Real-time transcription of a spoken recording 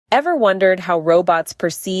Ever wondered how robots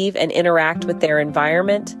perceive and interact with their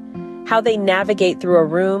environment? How they navigate through a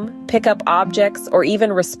room, pick up objects, or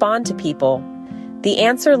even respond to people? The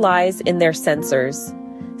answer lies in their sensors.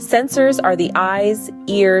 Sensors are the eyes,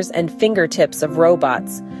 ears, and fingertips of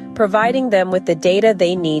robots, providing them with the data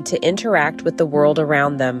they need to interact with the world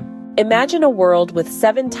around them. Imagine a world with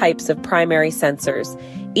 7 types of primary sensors,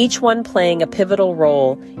 each one playing a pivotal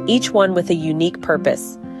role, each one with a unique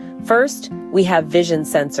purpose. First, we have vision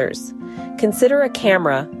sensors. Consider a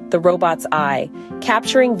camera, the robot's eye,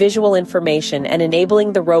 capturing visual information and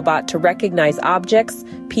enabling the robot to recognize objects,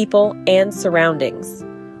 people, and surroundings.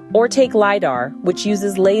 Or take lidar, which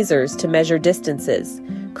uses lasers to measure distances,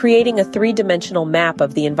 creating a 3-dimensional map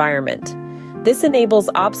of the environment. This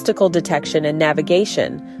enables obstacle detection and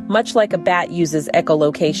navigation, much like a bat uses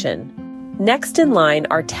echolocation. Next in line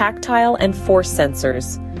are tactile and force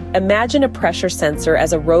sensors. Imagine a pressure sensor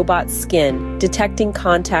as a robot's skin, detecting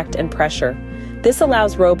contact and pressure. This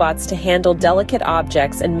allows robots to handle delicate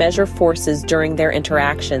objects and measure forces during their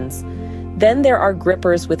interactions. Then there are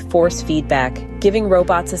grippers with force feedback, giving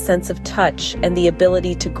robots a sense of touch and the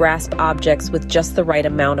ability to grasp objects with just the right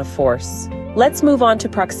amount of force. Let's move on to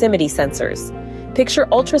proximity sensors. Picture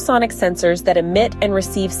ultrasonic sensors that emit and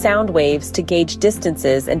receive sound waves to gauge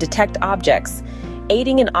distances and detect objects,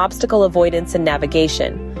 aiding in obstacle avoidance and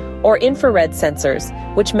navigation. Or infrared sensors,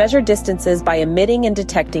 which measure distances by emitting and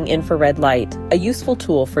detecting infrared light, a useful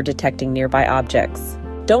tool for detecting nearby objects.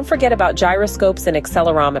 Don't forget about gyroscopes and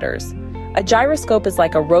accelerometers. A gyroscope is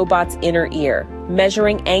like a robot's inner ear,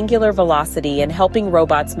 measuring angular velocity and helping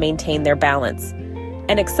robots maintain their balance.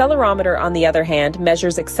 An accelerometer, on the other hand,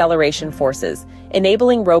 measures acceleration forces,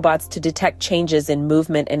 enabling robots to detect changes in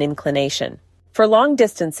movement and inclination. For long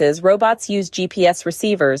distances, robots use GPS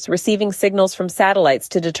receivers, receiving signals from satellites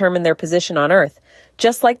to determine their position on Earth,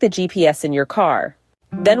 just like the GPS in your car.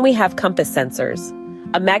 Then we have compass sensors.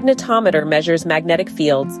 A magnetometer measures magnetic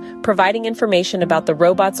fields, providing information about the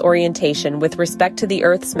robot's orientation with respect to the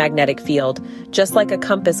Earth's magnetic field, just like a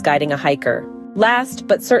compass guiding a hiker. Last,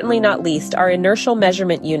 but certainly not least, are inertial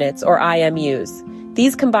measurement units, or IMUs.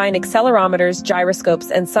 These combine accelerometers, gyroscopes,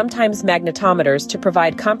 and sometimes magnetometers to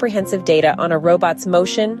provide comprehensive data on a robot's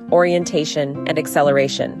motion, orientation, and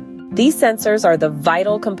acceleration. These sensors are the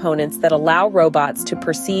vital components that allow robots to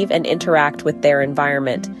perceive and interact with their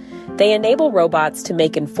environment. They enable robots to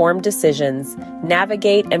make informed decisions,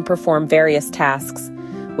 navigate, and perform various tasks.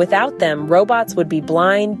 Without them, robots would be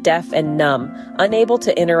blind, deaf, and numb, unable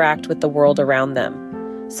to interact with the world around them.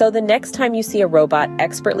 So the next time you see a robot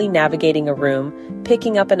expertly navigating a room,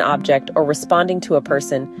 picking up an object, or responding to a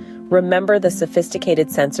person, remember the sophisticated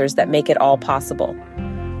sensors that make it all possible.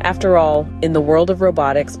 After all, in the world of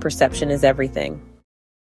robotics, perception is everything.